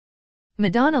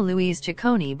Madonna Louise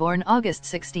Ciccone, born August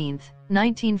 16,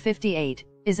 1958,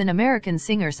 is an American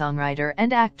singer-songwriter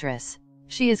and actress.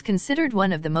 She is considered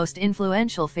one of the most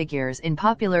influential figures in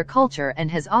popular culture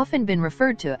and has often been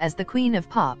referred to as the Queen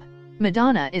of Pop.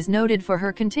 Madonna is noted for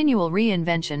her continual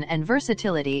reinvention and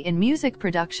versatility in music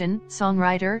production,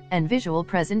 songwriter, and visual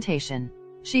presentation.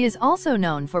 She is also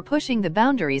known for pushing the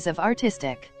boundaries of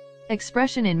artistic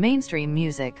expression in mainstream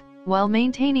music, while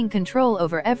maintaining control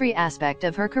over every aspect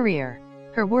of her career.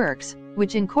 Her works,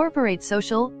 which incorporate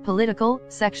social, political,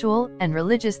 sexual, and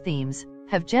religious themes,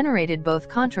 have generated both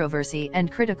controversy and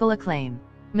critical acclaim.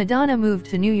 Madonna moved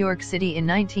to New York City in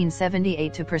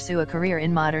 1978 to pursue a career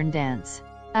in modern dance.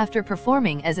 After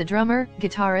performing as a drummer,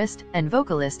 guitarist, and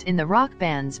vocalist in the rock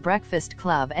bands Breakfast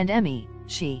Club and Emmy,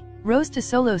 she rose to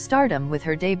solo stardom with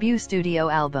her debut studio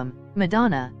album,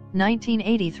 Madonna,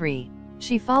 1983.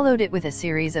 She followed it with a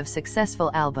series of successful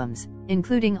albums,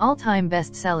 including all-time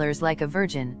bestsellers like A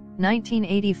Virgin,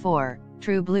 1984,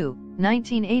 True Blue,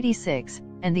 1986,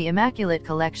 and The Immaculate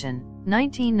Collection,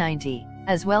 1990,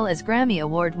 as well as Grammy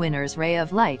Award winners Ray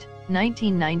of Light,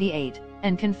 1998,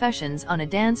 and Confessions on a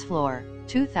Dance Floor,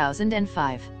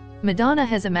 2005. Madonna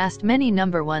has amassed many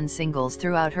 #1 singles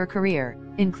throughout her career,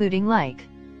 including Like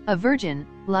a Virgin,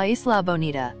 La Isla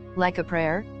Bonita, Like a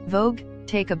Prayer, Vogue,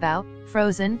 Take a Bow,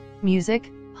 Frozen,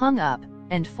 Music, Hung Up,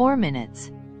 and 4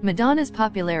 Minutes. Madonna's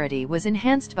popularity was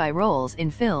enhanced by roles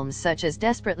in films such as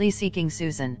Desperately Seeking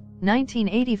Susan,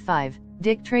 1985,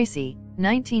 Dick Tracy,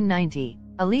 1990,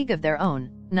 A League of Their Own,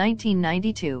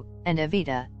 1992, and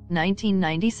Evita,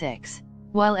 1996.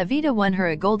 While Evita won her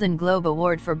a Golden Globe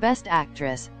Award for Best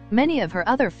Actress, many of her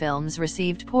other films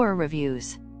received poor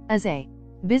reviews. As a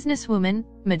businesswoman,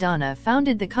 Madonna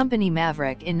founded the company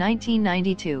Maverick in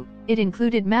 1992. It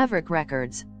included Maverick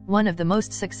Records, one of the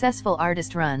most successful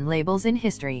artist-run labels in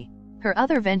history. Her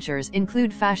other ventures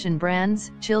include fashion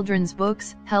brands, children's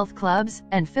books, health clubs,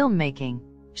 and filmmaking.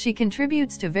 She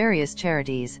contributes to various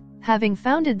charities, having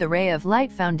founded the Ray of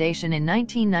Light Foundation in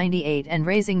 1998 and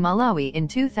Raising Malawi in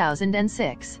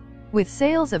 2006. With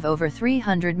sales of over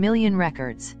 300 million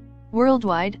records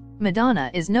worldwide, Madonna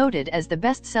is noted as the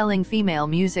best-selling female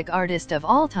music artist of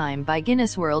all time by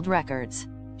Guinness World Records.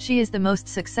 She is the most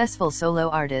successful solo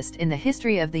artist in the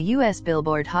history of the US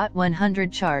Billboard Hot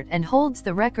 100 chart and holds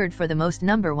the record for the most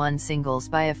 #1 singles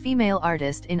by a female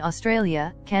artist in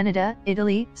Australia, Canada,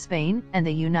 Italy, Spain, and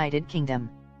the United Kingdom.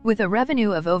 With a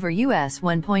revenue of over US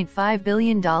 $1.5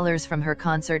 billion from her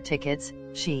concert tickets,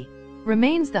 she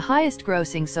remains the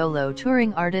highest-grossing solo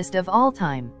touring artist of all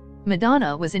time.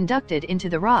 Madonna was inducted into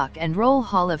the Rock and Roll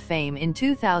Hall of Fame in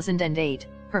 2008,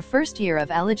 her first year of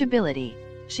eligibility.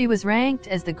 She was ranked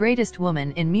as the greatest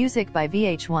woman in music by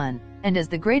VH1, and as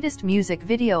the greatest music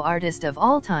video artist of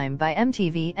all time by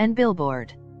MTV and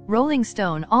Billboard. Rolling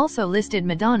Stone also listed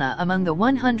Madonna among the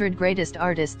 100 greatest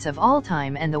artists of all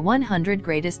time and the 100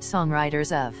 greatest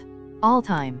songwriters of all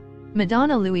time.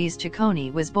 Madonna Louise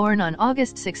Ciccone was born on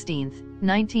August 16,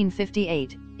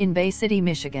 1958, in Bay City,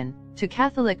 Michigan, to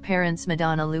Catholic parents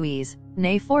Madonna Louise,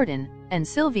 née Fortin, and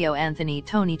Silvio Anthony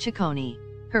Tony Ciccone.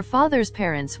 Her father's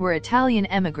parents were Italian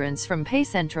emigrants from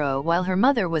Paycentro while her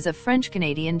mother was of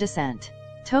French-Canadian descent.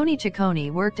 Tony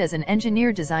Ciccone worked as an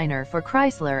engineer-designer for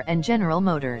Chrysler and General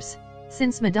Motors.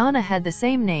 Since Madonna had the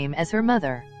same name as her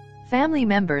mother, family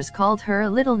members called her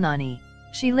Little Nani.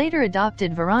 She later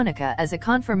adopted Veronica as a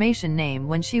confirmation name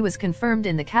when she was confirmed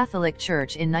in the Catholic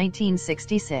Church in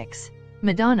 1966.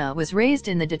 Madonna was raised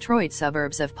in the Detroit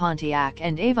suburbs of Pontiac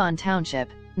and Avon Township,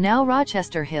 now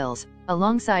Rochester Hills,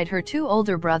 alongside her 2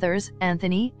 older brothers,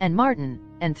 Anthony and Martin,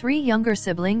 and 3 younger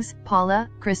siblings, Paula,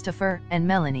 Christopher, and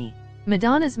Melanie.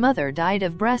 Madonna's mother died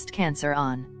of breast cancer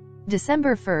on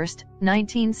December 1,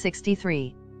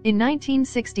 1963. In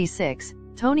 1966,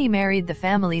 Tony married the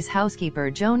family's housekeeper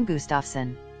Joan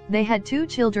Gustafson. They had 2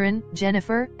 children,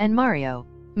 Jennifer and Mario.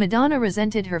 Madonna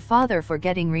resented her father for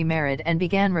getting remarried and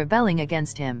began rebelling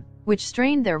against him, which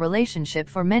strained their relationship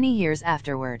for many years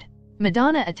afterward.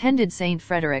 Madonna attended St.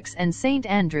 Frederick's and St.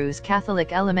 Andrew's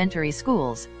Catholic elementary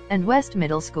schools, and West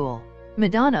Middle School.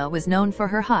 Madonna was known for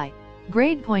her high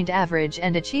grade point average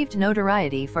and achieved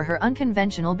notoriety for her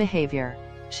unconventional behavior.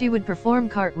 She would perform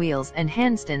cartwheels and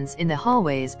handstands in the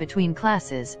hallways between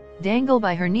classes, dangle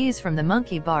by her knees from the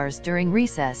monkey bars during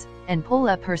recess, and pull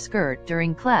up her skirt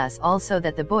during class all so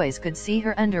that the boys could see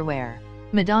her underwear.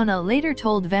 Madonna later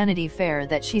told Vanity Fair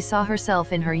that she saw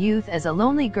herself in her youth as a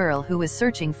lonely girl who was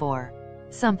searching for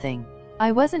something.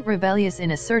 I wasn't rebellious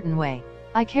in a certain way.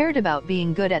 I cared about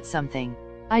being good at something.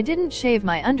 I didn't shave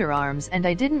my underarms and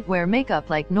I didn't wear makeup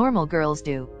like normal girls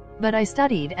do, but I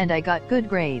studied and I got good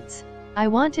grades. I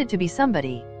wanted to be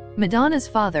somebody. Madonna's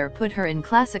father put her in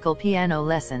classical piano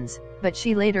lessons, but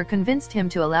she later convinced him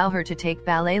to allow her to take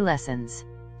ballet lessons.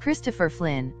 Christopher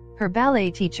Flynn, her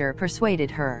ballet teacher,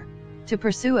 persuaded her to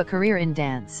pursue a career in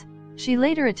dance. She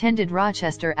later attended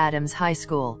Rochester Adams High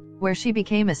School, where she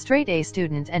became a straight-A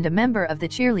student and a member of the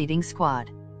cheerleading squad.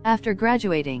 After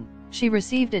graduating, she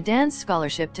received a dance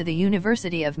scholarship to the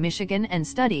University of Michigan and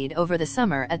studied over the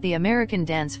summer at the American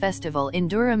Dance Festival in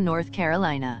Durham, North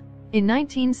Carolina. In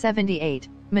 1978,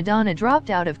 Madonna dropped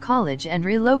out of college and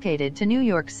relocated to New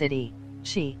York City.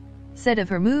 She said of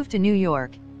her move to New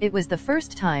York, "It was the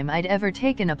first time I'd ever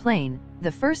taken a plane,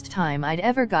 the first time I'd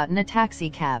ever gotten a taxi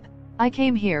cab. I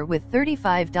came here with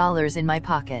 $35 in my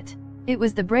pocket. It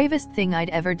was the bravest thing I'd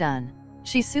ever done."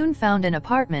 She soon found an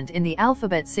apartment in the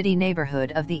Alphabet City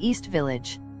neighborhood of the East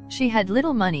Village. She had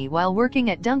little money while working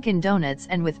at Dunkin' Donuts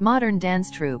and with modern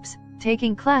dance troupes,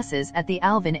 taking classes at the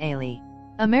Alvin Ailey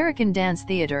American Dance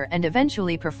Theater and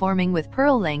eventually performing with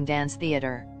Pearl Lang Dance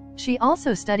Theater. She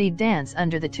also studied dance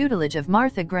under the tutelage of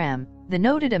Martha Graham, the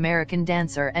noted American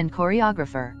dancer and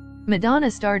choreographer. Madonna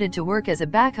started to work as a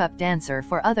backup dancer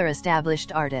for other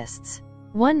established artists.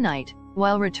 One night,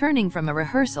 while returning from a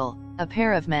rehearsal, a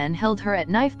pair of men held her at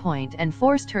knife point and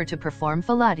forced her to perform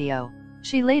fellatio.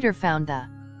 She later found the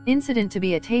incident to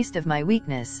be a taste of my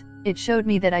weakness. It showed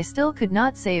me that I still could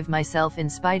not save myself in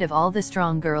spite of all the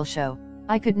strong girl show.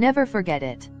 I could never forget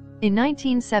it. In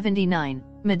 1979,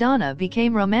 Madonna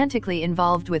became romantically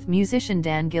involved with musician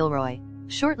Dan Gilroy.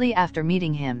 Shortly after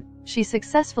meeting him, she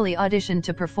successfully auditioned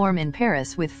to perform in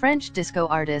Paris with French disco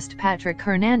artist Patrick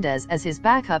Hernandez as his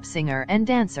backup singer and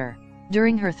dancer.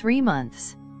 During her 3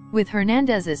 months with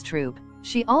Hernandez's troupe,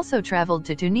 she also traveled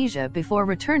to Tunisia before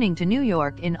returning to New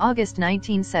York in August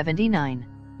 1979.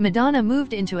 Madonna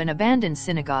moved into an abandoned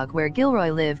synagogue where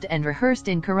Gilroy lived and rehearsed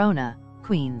in Corona,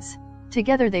 Queens.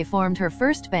 Together they formed her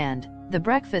first band, The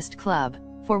Breakfast Club,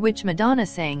 for which Madonna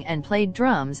sang and played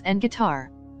drums and guitar.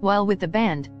 While with the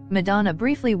band, Madonna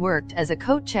briefly worked as a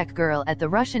coat check girl at the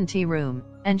Russian Tea Room,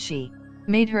 and she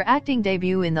made her acting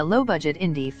debut in the low-budget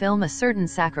indie film A Certain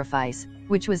Sacrifice,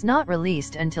 which was not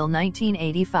released until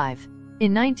 1985.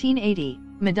 In 1980,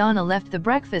 Madonna left The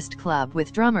Breakfast Club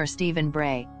with drummer Stephen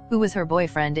Bray, who was her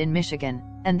boyfriend in Michigan,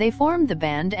 and they formed the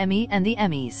band Emmy and the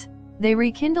Emmys. They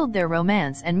rekindled their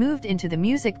romance and moved into the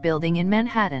Music Building in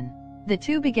Manhattan. The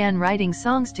two began writing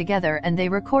songs together and they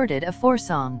recorded a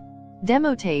 4-song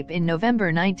demo tape in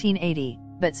November 1980,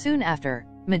 but soon after,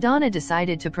 Madonna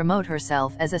decided to promote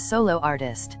herself as a solo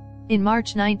artist. In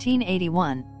March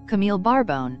 1981, Camille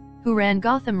Barbone, who ran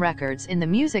Gotham Records in the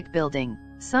Music Building,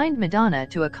 signed Madonna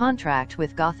to a contract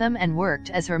with Gotham and worked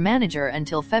as her manager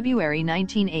until February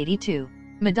 1982.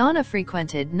 Madonna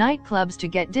frequented nightclubs to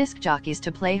get disc jockeys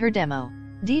to play her demo.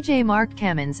 DJ Mark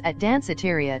Kammins at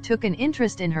Danceteria took an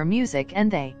interest in her music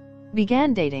and they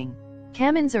began dating.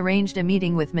 Kammins arranged a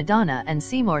meeting with Madonna and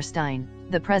Seymour Stein,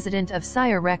 the president of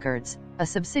Sire Records, a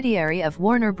subsidiary of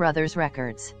Warner Brothers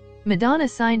Records. Madonna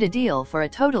signed a deal for a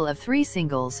total of 3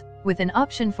 singles, with an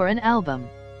option for an album.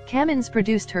 Kammins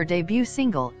produced her debut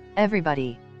single,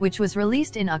 Everybody, which was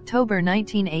released in October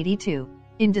 1982.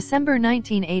 In December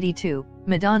 1982,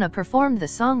 Madonna performed the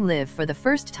song Live for the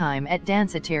first time at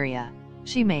Danceteria.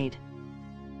 She made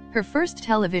her first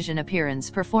television appearance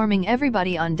performing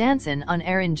Everybody on Dancin' on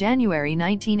Air in January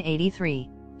 1983.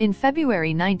 In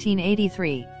February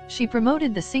 1983, she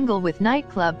promoted the single with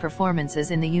nightclub performances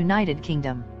in the United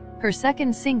Kingdom. Her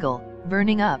second single,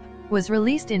 Burning Up, was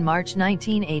released in March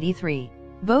 1983.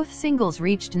 Both singles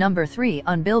reached number 3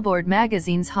 on Billboard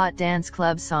magazine's Hot Dance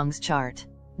Club Songs chart.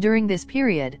 During this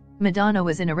period, Madonna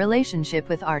was in a relationship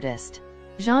with artist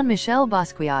Jean-Michel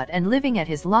Basquiat and living at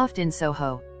his loft in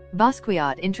Soho.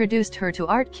 Basquiat introduced her to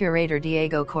art curator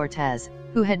Diego Cortez,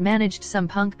 who had managed some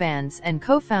punk bands and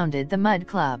co-founded the Mud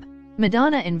Club.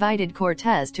 Madonna invited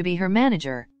Cortez to be her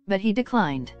manager, but he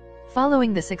declined.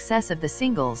 Following the success of the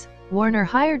singles, Warner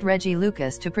hired Reggie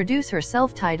Lucas to produce her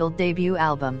self-titled debut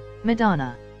album,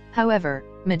 Madonna. However,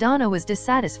 Madonna was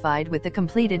dissatisfied with the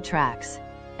completed tracks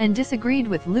and disagreed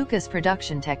with Lucas'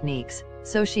 production techniques,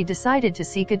 so she decided to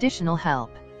seek additional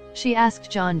help. She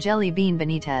asked John Jelly Bean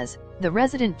Benitez, the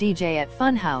resident DJ at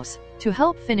Funhouse, to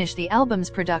help finish the album's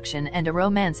production, and a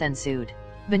romance ensued.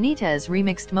 Benitez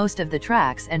remixed most of the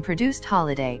tracks and produced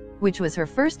Holiday, which was her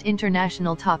first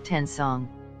international top 10 song.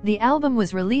 The album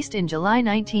was released in July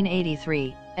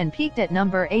 1983, and peaked at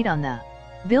number 8 on the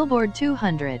Billboard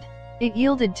 200. It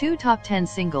yielded 2 top 10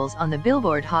 singles on the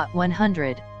Billboard Hot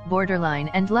 100,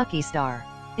 Borderline and Lucky Star.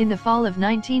 In the fall of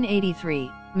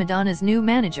 1983, Madonna's new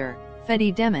manager,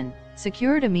 Fedi Demon,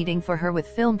 secured a meeting for her with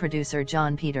film producer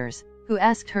John Peters, who who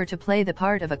asked her to play the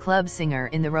part of a club singer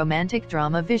in the romantic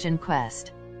drama Vision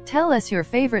Quest. Tell us your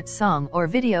favorite song or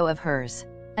video of hers.